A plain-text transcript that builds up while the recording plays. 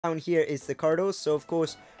Down here is the corridors, so of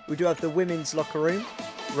course we do have the women's locker room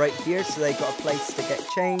right here, so they got a place to get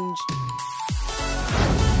changed.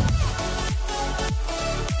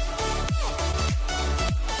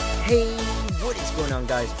 Hey, what is going on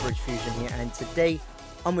guys, Bridge Fusion here, and today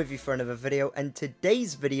I'm with you for another video, and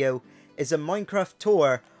today's video is a Minecraft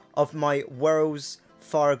tour of my Wells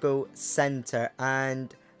Fargo Center,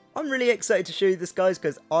 and I'm really excited to show you this guys,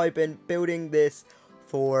 because I've been building this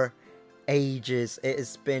for ages. It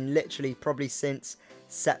has been literally probably since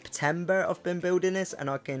September I've been building this, and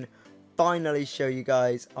I can finally show you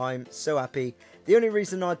guys. I'm so happy. The only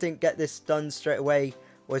reason I didn't get this done straight away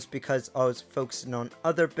was because I was focusing on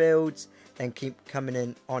other builds and keep coming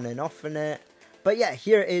in on and off on it. But yeah,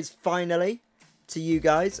 here it is finally to you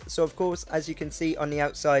guys. So of course, as you can see on the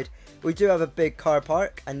outside, we do have a big car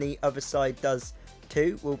park, and the other side does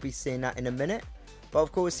too. We'll be seeing that in a minute. But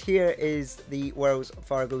of course, here is the Wells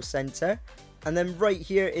Fargo Center, and then right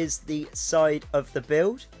here is the side of the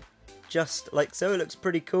build, just like so. It looks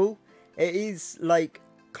pretty cool. It is like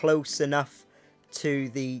close enough to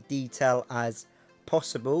the detail as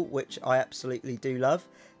possible, which I absolutely do love.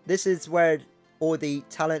 This is where all the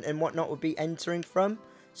talent and whatnot will be entering from,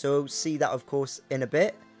 so we'll see that of course in a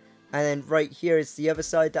bit. And then right here is the other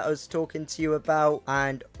side that I was talking to you about,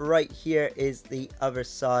 and right here is the other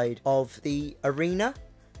side of the arena,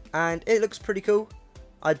 and it looks pretty cool.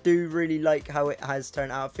 I do really like how it has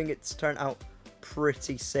turned out. I think it's turned out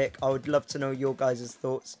pretty sick. I would love to know your guys'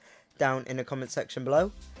 thoughts down in the comment section below.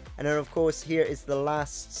 And then of course here is the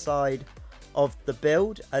last side of the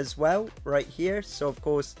build as well, right here. So of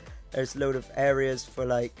course there's a load of areas for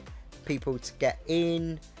like people to get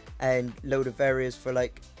in, and load of areas for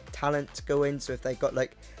like talent to go in, so if they got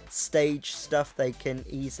like stage stuff they can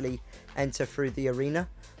easily enter through the arena.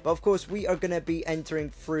 But of course we are going to be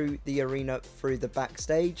entering through the arena through the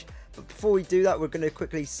backstage, but before we do that we're going to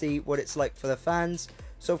quickly see what it's like for the fans.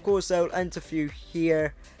 So of course they'll enter through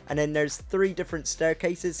here, and then there's 3 different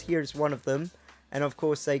staircases. Here's one of them, and of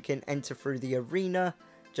course they can enter through the arena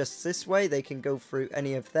just this way. They can go through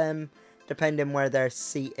any of them depending where their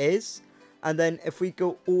seat is, and then if we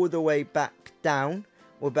go all the way back down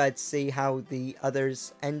we'll be able to see how the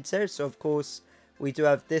others enter. So of course we do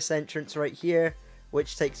have this entrance right here,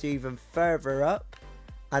 which takes you even further up,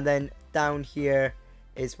 and then down here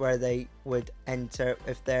is where they would enter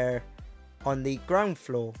if they're on the ground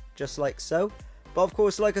floor, just like so. But of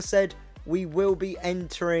course, like I said, we will be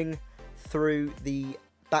entering through the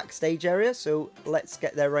backstage area, so let's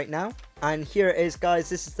get there right now. And here it is guys,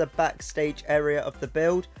 this is the backstage area of the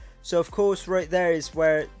build. So of course right there is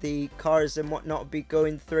where the cars and whatnot will be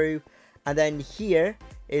going through, and then here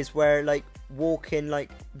is where like walk-in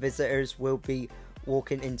like visitors will be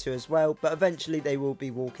walking into as well, but eventually they will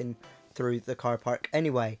be walking through the car park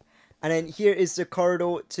anyway. And then here is the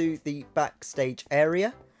corridor to the backstage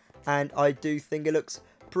area, and I do think it looks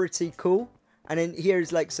pretty cool. And then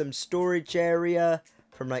here's like some storage area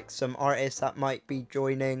from like some artists that might be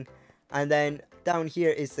joining, and then down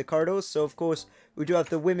here is the corridors. So of course we do have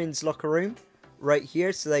the women's locker room right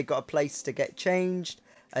here, so they got a place to get changed,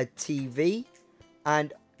 a TV,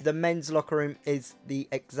 and the men's locker room is the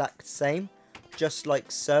exact same, just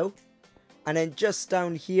like so. And then just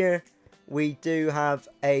down here we do have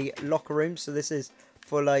a locker room, so this is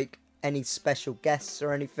for like any special guests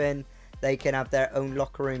or anything. They can have their own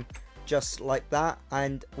locker room just like that,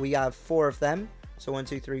 and we have 4 of them, so 1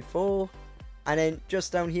 2 3 4. And then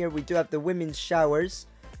just down here we do have the women's showers,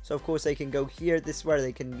 so of course they can go here. This is where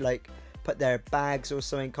they can like put their bags or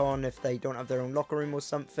something on if they don't have their own locker room or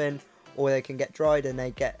something, or they can get dried and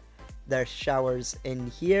they get their showers in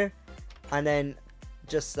here. And then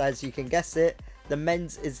just as you can guess it, the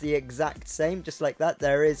men's is the exact same, just like that.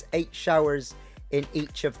 There is 8 showers in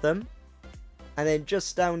each of them. And then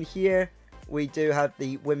just down here we do have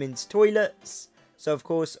the women's toilets, so of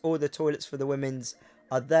course all the toilets for the women's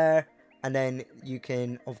are there, and then you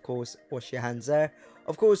can of course wash your hands there.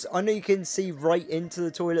 Of course I know you can see right into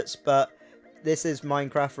the toilets, but this is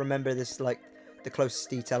Minecraft, remember this is like the closest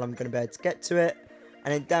detail I'm going to be able to get to it.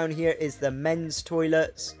 And then down here is the men's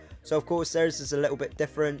toilets, so of course theirs is a little bit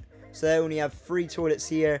different. So they only have 3 toilets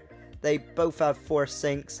here, they both have 4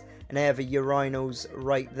 sinks, and they have a urinals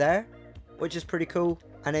right there, which is pretty cool.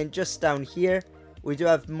 And then just down here we do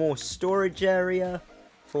have more storage area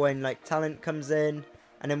for when like talent comes in,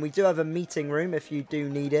 and then we do have a meeting room if you do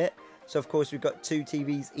need it. So of course we've got 2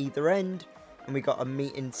 TVs either end, and we got a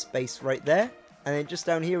meeting space right there. And then just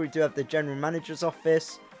down here we do have the general manager's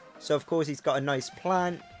office, so of course he's got a nice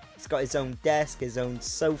plant, he's got his own desk, his own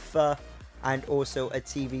sofa, and also a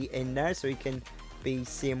TV in there so he can be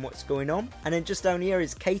seeing what's going on. And then just down here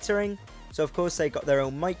is catering, So of course they got their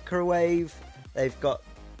own microwave, they've got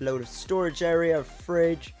a load of storage area, a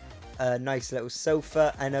fridge, a nice little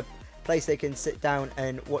sofa, and a place they can sit down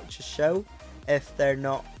and watch a show if they're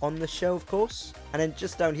not on the show, of course. And then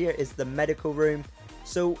just down here is the medical room.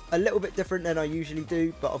 So a little bit different than I usually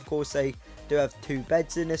do, but of course they do have 2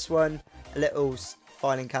 beds in this one, a little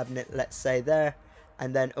filing cabinet, let's say, there,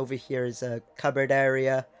 and then over here is a cupboard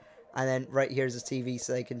area, and then right here is a TV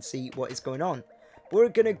so they can see what is going on. We're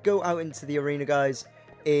gonna go out into the arena, guys,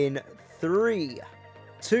 in 3,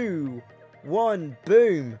 2, 1,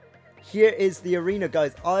 boom. Here is the arena,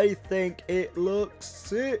 guys. I think it looks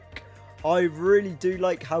sick. I really do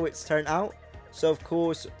like how it's turned out. So of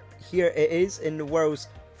course, here it is in the Wells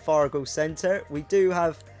Fargo Center. We do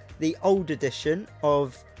have the old edition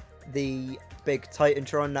of the big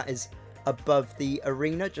Titantron that is above the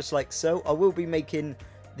arena, just like so. I will be making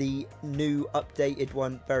the new updated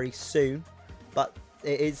one very soon, but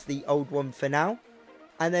it is the old one for now.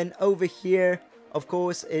 And then over here, of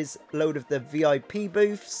course, is a load of the VIP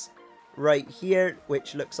booths right here,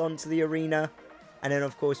 which looks onto the arena. And then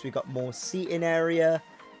of course we got more seating area,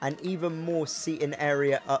 and even more seating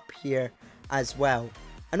area up here as well.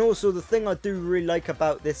 And also the thing I do really like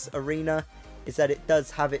about this arena is that it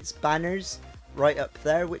does have its banners right up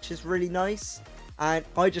there, which is really nice. And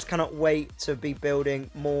I just cannot wait to be building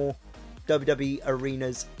more WWE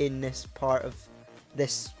arenas in this part of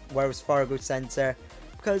this Wells Fargo Center,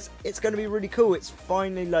 because it's going to be really cool. It's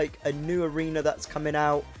finally like a new arena that's coming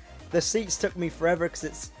out. The seats took me forever because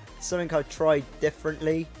it's something I tried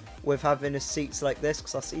differently with having the seats like this,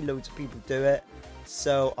 because I see loads of people do it.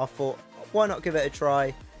 So I thought, why not give it a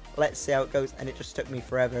try? Let's see how it goes, and it just took me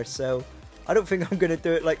forever. So I don't think I'm going to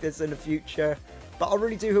do it like this in the future, but I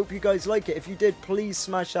really do hope you guys like it. If you did, please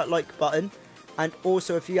smash that like button, and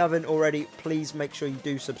also if you haven't already, please make sure you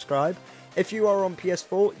do subscribe. If you are on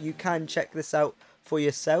PS4, you can check this out for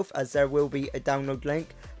yourself, as there will be a download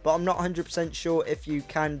link, but I'm not 100% sure if you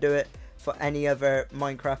can do it for any other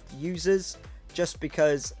Minecraft users, just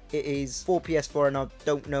because it is for PS4 and I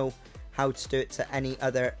don't know how to do it to any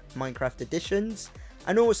other Minecraft editions.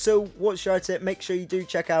 And also, what's your tip? Make sure you do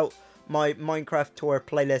check out my Minecraft tour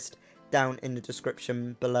playlist down in the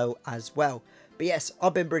description below as well. But yes,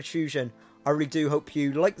 I've been Bridge Fusion. I really do hope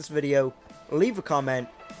you like this video, leave a comment,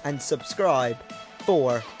 and subscribe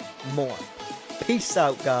for more. Peace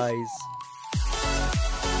out, guys.